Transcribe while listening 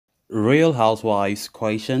Real Housewives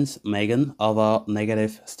questions Megan over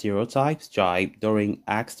negative stereotypes jibe during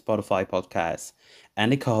Ask Spotify podcast.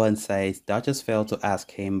 Andy Cohen says Duchess failed to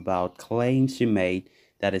ask him about claims she made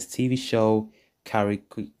that his TV show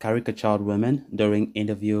caricatured women during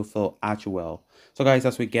interview for Actual. So guys,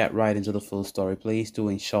 as we get right into the full story, please do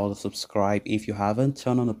ensure to subscribe if you haven't.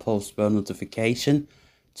 Turn on the post bell notification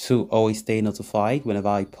to always stay notified whenever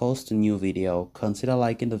I post a new video. Consider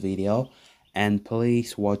liking the video and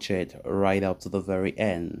please watch it right up to the very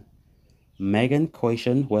end. Megan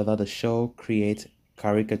questioned whether the show creates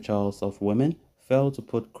caricatures of women, failed to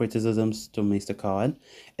put criticisms to Mr. Cohen,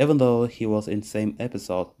 even though he was in same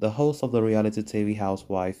episode. The host of the reality TV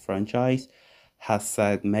Housewife franchise has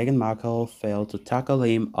said Meghan Markle failed to tackle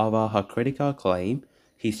him over her critical claim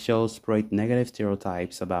his show spread negative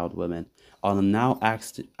stereotypes about women. On a now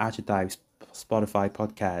Archetypes Spotify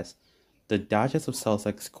podcast, the Duchess of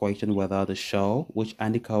Sussex questioned whether the show, which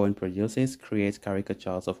Andy Cohen produces, creates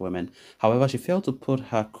caricatures of women. However, she failed to put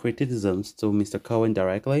her criticisms to Mr. Cohen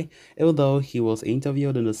directly, even though he was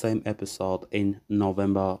interviewed in the same episode in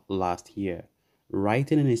November last year.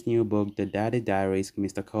 Writing in his new book, The Daddy Diaries,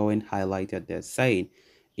 Mr. Cohen highlighted this, saying,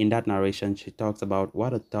 in that narration, she talks about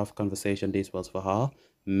what a tough conversation this was for her,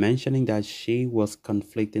 mentioning that she was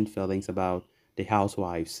conflicting feelings about the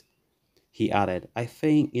housewives. He added, I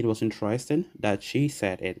think it was interesting that she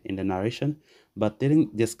said it in the narration, but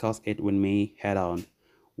didn't discuss it with me head on.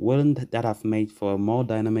 Wouldn't that have made for a more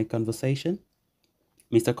dynamic conversation?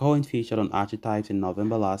 Mr. Cohen featured on Archetypes in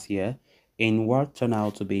November last year in what turned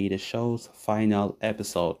out to be the show's final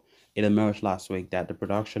episode. It emerged last week that the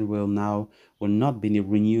production will not be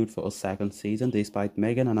renewed for a second season despite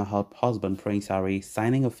Meghan and her husband Prince Harry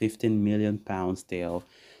signing a £15 million deal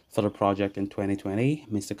for the project in 2020.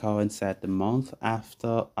 Mr. Cohen said the month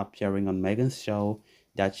after appearing on Meghan's show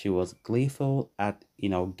that she was gleeful at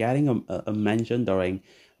getting a mention during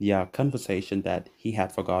their conversation that he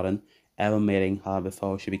had forgotten ever meeting her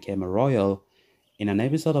before she became a royal. In an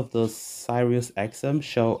episode of the Sirius XM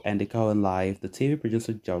show Andy Cohen Live, the TV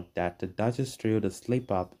producer joked that the Duchess threw the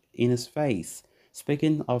slip up in his face.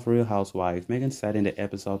 Speaking of Real Housewives, Meghan said in the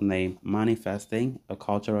episode named Manifesting a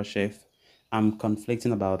Cultural Shift, I'm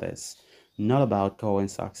conflicting about this. Not about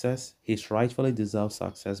Cohen's success. He's rightfully deserved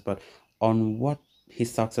success, but on what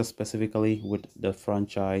his success specifically with the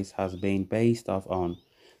franchise has been based off on.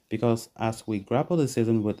 Because as we grapple the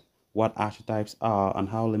season with what archetypes are and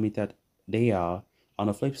how limited they are, on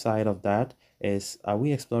the flip side of that is, are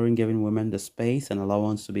we exploring giving women the space and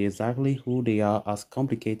allowance to be exactly who they are as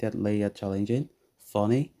complicated, layered, challenging,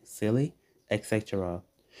 funny, silly, etc.?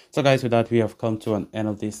 So guys, with that, we have come to an end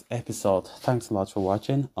of this episode. Thanks a lot for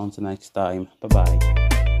watching. Until next time, bye bye.